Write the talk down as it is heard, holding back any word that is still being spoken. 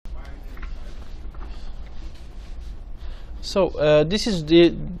So this is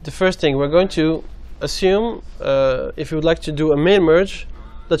the first thing. We're going to assume, if you would like to do a mail merge,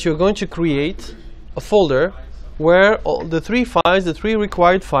 that you're going to create a folder where all the three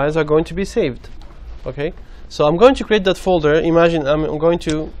required files are going to be saved. Okay, so I'm going to create that folder. Imagine I'm going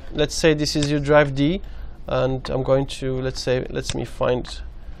to, let's say this is your drive D, and I'm going to, let me find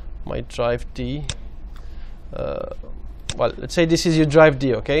my drive D. Well, let's say this is your drive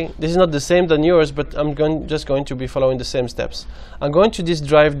D, okay? This is not the same than yours, but I'm just going to be following the same steps. I'm going to this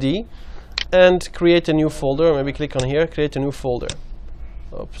drive D and create a new folder. Maybe click on here, create a new folder.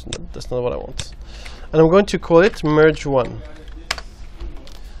 Oops, no, that's not what I want. And I'm going to call it merge1.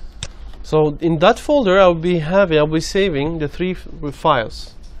 So in that folder, I'll be saving the three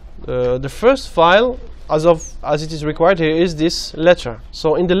files. The first file, as it is required here, is this letter.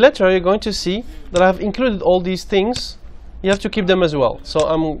 So in the letter, you're going to see that I've included all these things. You have to keep them as well. So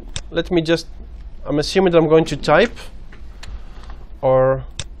I'm assuming that I'm going to type, or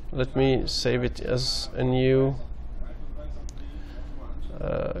let me save it as a new,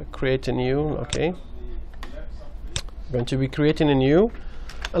 create a new, okay. I'm going to be creating a new,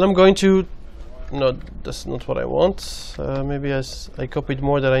 and I'm going to, no, that's not what I want. Maybe I copied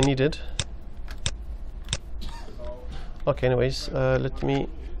more than I needed. Okay, anyways, let me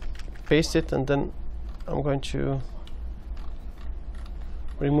paste it, and then I'm going to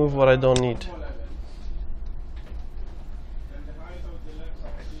remove what I don't need.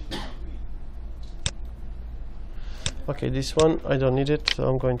 Okay, this one I don't need it, so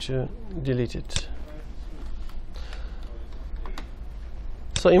I'm going to delete it.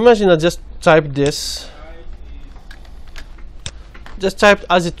 So imagine I just typed this, just typed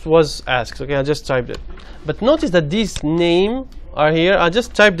as it was asked. Okay, I just typed it, but notice that these names are here. I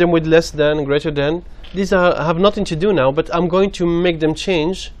just typed them with less than, greater than. These have nothing to do now, but I'm going to make them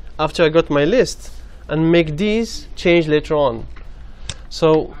change after I got my list, and make these change later on.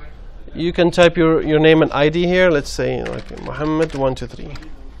 So you can type your name and ID here. Let's say like Mohammed 123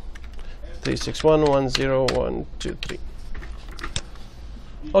 361 10123.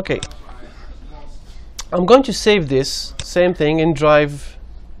 Okay, I'm going to save this same thing in drive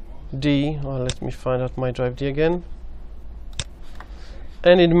D. Well, let me find out my drive D again,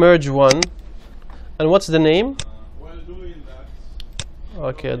 and in merge1. And what's the name?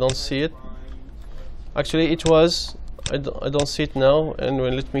 Okay, I don't see it. Actually, it was. I don't see it now. And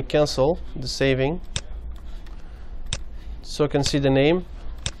let me cancel the saving, so I can see the name.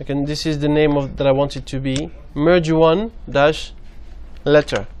 This is the name that I want it to be. Merge1 dash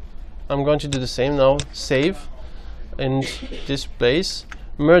letter. I'm going to do the same now. Save in this place.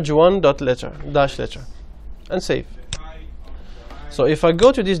 Merge1 dot letter dash letter, and save. So if I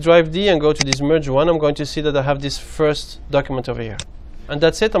go to this drive D and go to this merge1, I'm going to see that I have this first document over here. And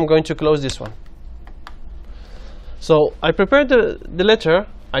that's it. I'm going to close this one. So I prepared the letter,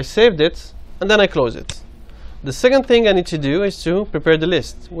 I saved it, and then I close it. The second thing I need to do is to prepare the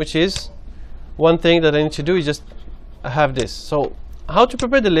list, which is one thing that I need to do is just have this. So how to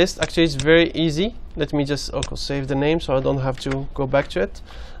prepare the list? Actually, it's very easy. Let me just save the name so I don't have to go back to it.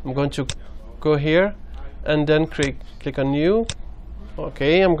 I'm going to go here and then click on new.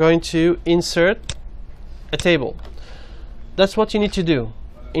 Okay, I'm going to insert a table. That's what you need to do.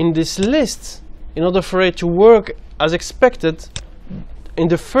 In this list, in order for it to work as expected, in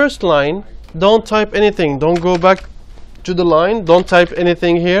the first line, don't type anything. Don't go back to the line. Don't type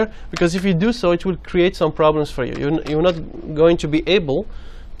anything here, because if you do so, it will create some problems for you. You're not going to be able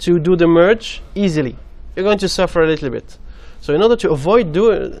to do the merge easily. You're going to suffer a little bit. So in order to avoid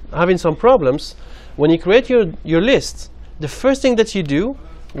having some problems, when you create your list, the first thing that you do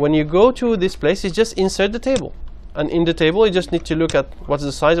when you go to this place is just insert the table. And in the table, you just need to look at what's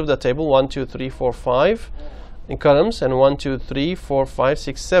the size of that table: 1, 2, 3, 4, 5 in columns, and 1, 2, 3, 4, 5,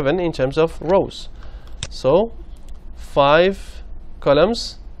 6, 7 in terms of rows. So 5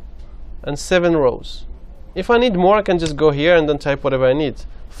 columns and 7 rows. If I need more, I can just go here and then type whatever I need.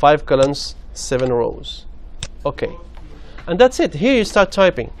 5 columns, 7 rows. Okay, and that's it. Here you start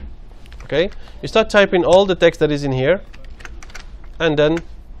typing. Okay, you start typing all the text that is in here, and then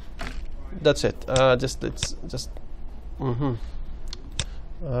that's it.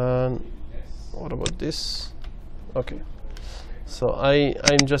 What about this? Okay, so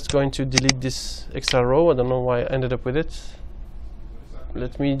I'm just going to delete this extra row. I don't know why I ended up with it.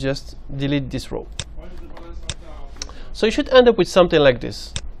 Let me just delete this row. So you should end up with something like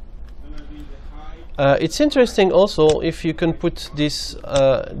this. It's interesting also if you can put this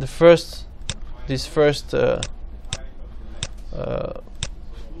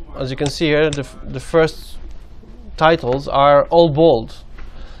as you can see here, the first titles are all bold.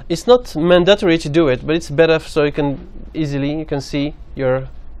 it's not mandatory to do it, but it's better so you can see your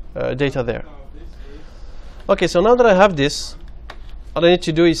data there. Okay, so now that I have this, all I need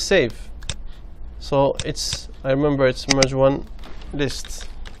to do is save. So I remember it's merge one list.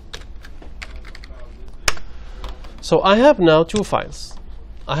 So I have now two files.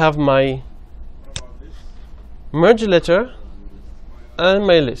 I have my merge letter and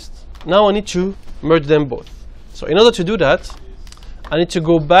my list. Now I need to merge them both. So in order to do that, I need to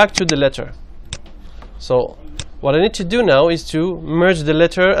go back to the letter. So what I need to do now is to merge the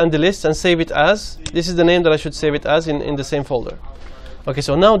letter and the list and save it as, this is the name that I should save it as in the same folder. Okay,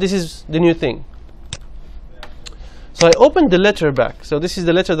 so now this is the new thing. So I opened the letter back. So this is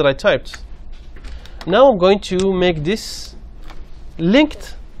the letter that I typed. Now I'm going to make this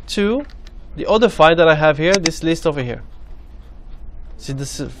linked to the other file that I have here, this list over here. See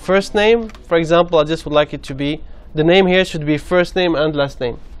this first name, for example, I just would like it to be, the name here should be first name and last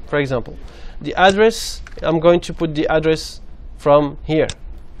name, for example. The address, I'm going to put the address from here.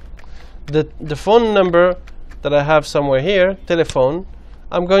 The phone number that I have somewhere here, telephone,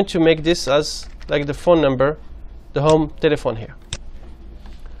 I'm going to make this as like the phone number, the home telephone here.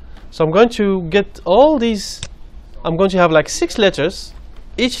 So I'm going to get all these, I'm going to have like 6 letters.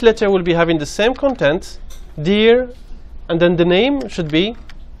 Each letter will be having the same content, dear, and then the name should be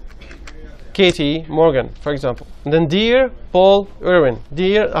Katie Morgan, for example. And then dear Paul Irwin.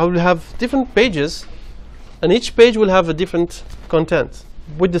 Dear, I will have different pages, and each page will have a different content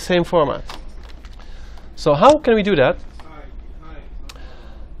with the same format. So how can we do that?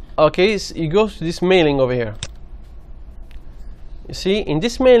 Okay, so you go to this mailing over here. You see, in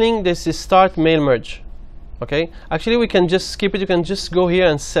this mailing, there's this start mail merge. Okay, actually we can just skip it. You can just go here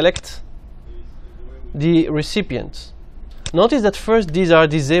and select the recipient. Notice that first these are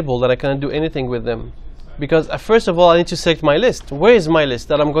disabled, that I cannot do anything with them, because first of all I need to select my list. Where is my list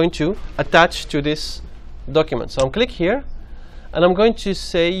that I'm going to attach to this document? So I'm click here, and I'm going to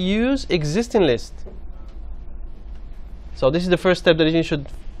say use existing list. So this is the first step that you should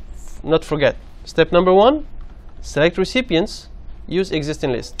not forget. Step number 1, select recipients, use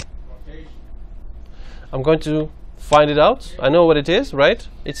existing list. I'm going to find it out. I know what it is, right?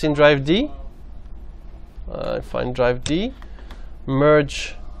 It's in drive D. Find drive D,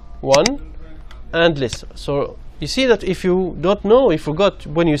 merge 1, and list. So you see that if you don't know, if you forgot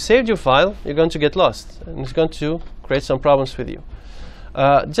when you saved your file, you're going to get lost, and it's going to create some problems with you.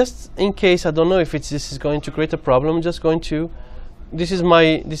 Just in case, I don't know if this is going to create a problem, I'm just going to, this is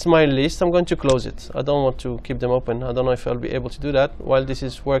my list, I'm going to close it. I don't want to keep them open. I don't know if I'll be able to do that while this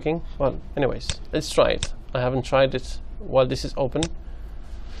is working. Well, anyways, let's try it. I haven't tried it while this is open.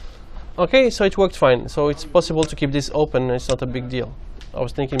 Okay, so it worked fine. So it's possible to keep this open. It's not a big deal. I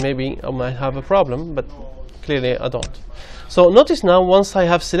was thinking maybe I might have a problem, but clearly I don't. So notice now, once I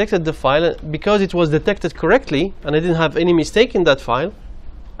have selected the file, because it was detected correctly and I didn't have any mistake in that file,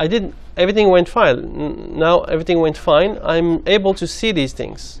 everything went fine. Now everything went fine. I'm able to see these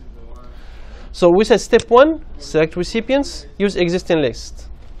things. So we said step 1, select recipients, use existing list.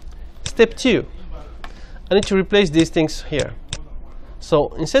 Step 2, I need to replace these things here.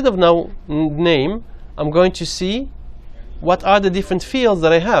 So instead of now name, I'm going to see what are the different fields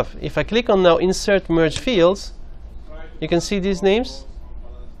that I have. If I click on now insert merge fields, you can see these names.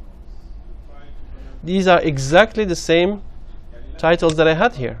 These are exactly the same titles that I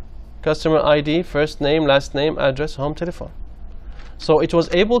had here. Customer ID, first name, last name, address, home telephone. So it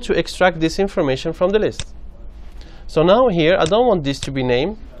was able to extract this information from the list. So now here, I don't want this to be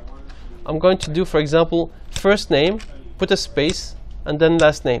name. I'm going to do, for example, first name, put a space, and then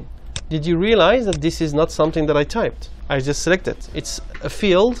last name. Did you realize that this is not something that I typed? I just selected. It's a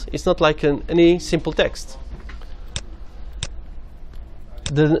field. It's not like any simple text.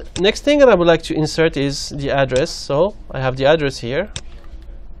 The next thing that I would like to insert is the address. So I have the address here.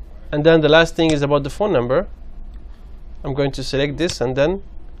 And then the last thing is about the phone number. I'm going to select this and then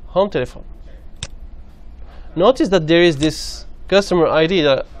home telephone. Notice that there is this customer ID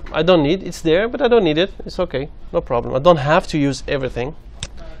that I don't need. It's there, but I don't need it. It's okay, no problem. I don't have to use everything.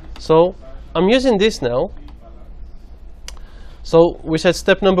 So I'm using this now. So we said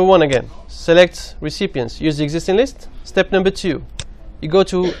step number 1 again. Select recipients, use the existing list. Step number 2, you go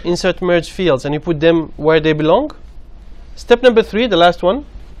to insert merge fields and you put them where they belong. Step number 3, the last one,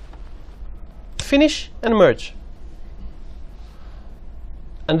 finish and merge.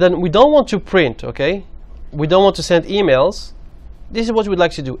 And then we don't want to print, okay? We don't want to send emails. This is what we'd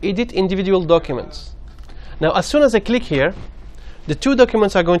like to do, edit individual documents. Now, as soon as I click here, the 2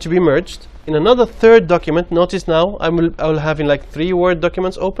 documents are going to be merged in another third document. Notice now I will have in like 3 Word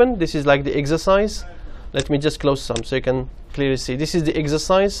documents open. This is like the exercise. Let me just close some so you can clearly see. This is the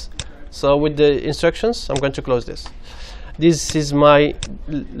exercise. So with the instructions, I'm going to close this. This is my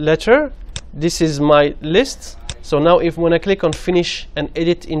letter. This is my list. So now if when I click on finish and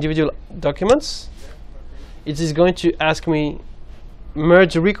edit individual documents, it is going to ask me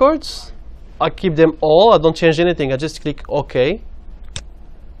merge records. I keep them all. I don't change anything. I just click OK.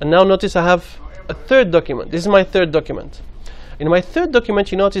 And now notice I have a third document. This is my third document. In my third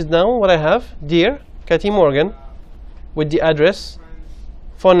document, you notice now what I have. Dear Cathy Morgan, with the address,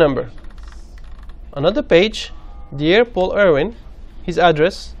 phone number. Another page. Dear Paul Irwin, his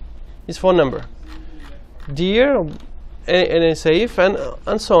address, his phone number. Dear Saif,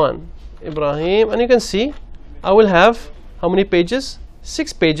 and so on. Ibrahim, and you can see I will have how many pages?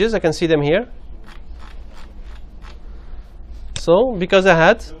 6 pages. I can see them here. So because I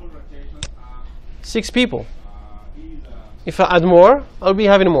had 6 people. If I add more, I'll be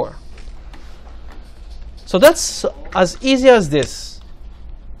having more. So that's as easy as this.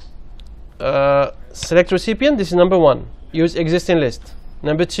 Select recipient. This is number 1. Use existing list.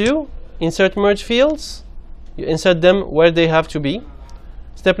 Number 2, insert merge fields. You insert them where they have to be.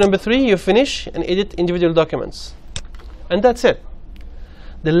 Step number 3, you finish and edit individual documents. And that's it.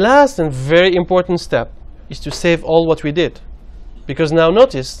 The last and very important step is to save all what we did. Because now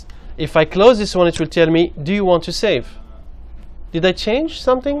notice, if I close this one, it will tell me, do you want to save? Did I change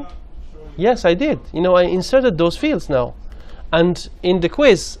something? Yes, I did. You know, I inserted those fields now. And in the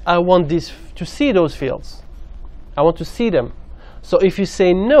quiz, I want this to see those fields. I want to see them. So if you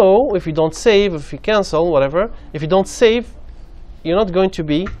say no, if you don't save, if you cancel, whatever, if you don't save, you're not going to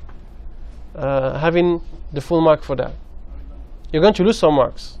be having the full mark for that. You're going to lose some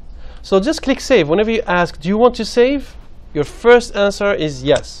marks. So just click save. Whenever you ask, do you want to save? Your first answer is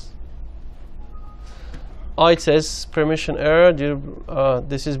yes. Oh, it says permission error.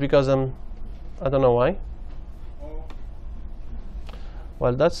 This is because I don't know why.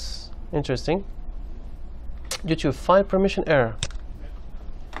 Well, that's interesting. Due to file permission error.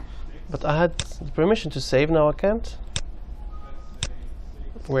 But I had the permission to save, now I can't.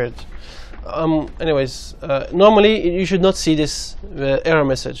 Weird. Anyways, normally you should not see this error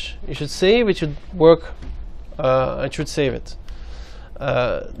message. You should save, it should work, it should save it.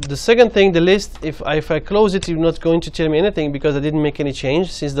 The second thing, the list, if I close it, it's not going to tell me anything because I didn't make any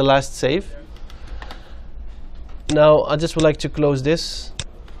change since the last save. Now I just would like to close this,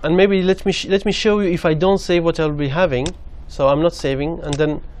 and maybe let me show you if I don't save what I'll be having. So I'm not saving, and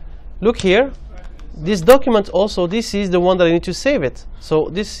then look here. This document also, this is the one that I need to save it. So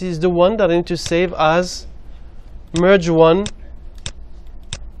this is the one that I need to save as merge one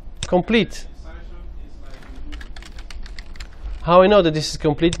complete. How I know that this is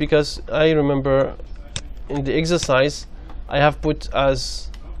complete? Because I remember in the exercise I have put as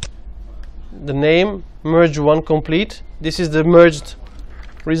the name merge one complete. This is the merged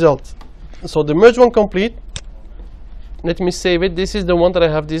result. So the merge one complete, let me save it. This is the one that I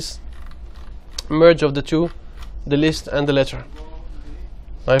have this merge of the two, the list and the letter.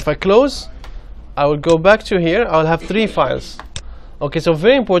 Now if I close, I will go back to here. I'll have 3 files. Okay, so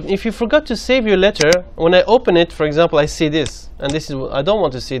very important, if you forgot to save your letter, when I open it, for example, I see this, and this is, I don't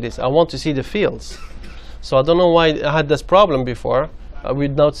want to see this, I want to see the fields. So I don't know why I had this problem before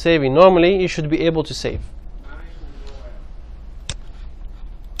without saving. Normally you should be able to save.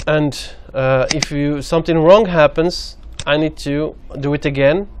 And if something wrong happens, I need to do it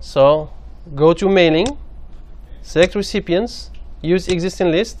again. So go to mailing, select recipients, use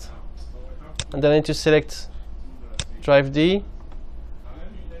existing list, and then I need to select drive D,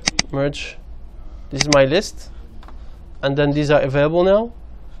 merge. This is my list, and then these are available now.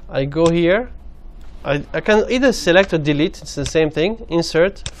 I go here. I can either select or delete. It's the same thing.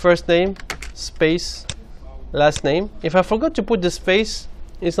 Insert first name space last name. If I forgot to put the space,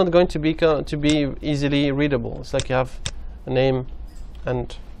 it's not going to be easily readable. It's like you have a name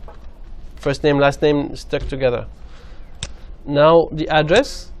and first name last name stuck together. Now the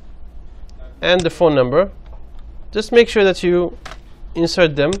address and the phone number. Just make sure that you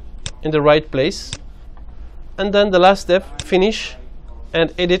insert them in the right place, and then the last step, finish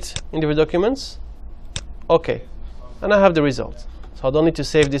and edit individual documents. Okay, and I have the result. So I don't need to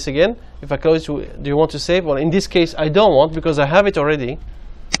save this again. If I close, do you want to save? Well, in this case I don't want, because I have it already,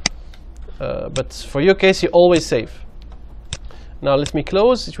 but for your case you always save. Now let me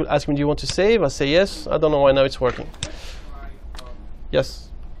close. It will ask me, do you want to save? I say yes. I don't know why now it's working. Yes.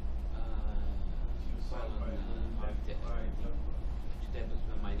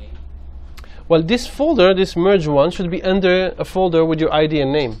 Well, this folder, this merge one, should be under a folder with your ID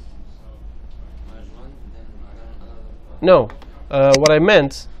and name. No, what I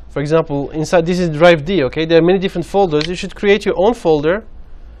meant, For example, inside this is drive D, okay? There are many different folders. You should create your own folder.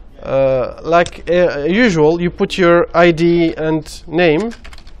 Like usual, you put your ID and name,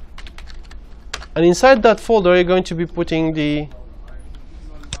 and inside that folder you're going to be putting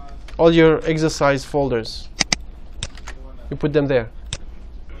all your exercise folders. You put them there.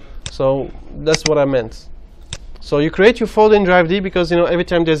 So that's what I meant. So you create your folder in drive D because every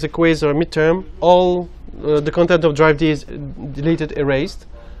time there's a quiz or a midterm, all the content of drive D is deleted, erased.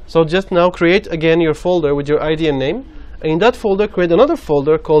 So just now create again your folder with your ID and name, and in that folder create another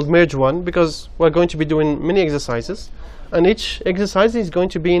folder called merge1 because we're going to be doing many exercises, and each exercise is going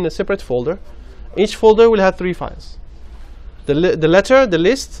to be in a separate folder. Each folder will have 3 files: the letter, the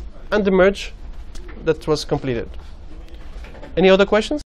list, and the merge that was completed. Any other questions?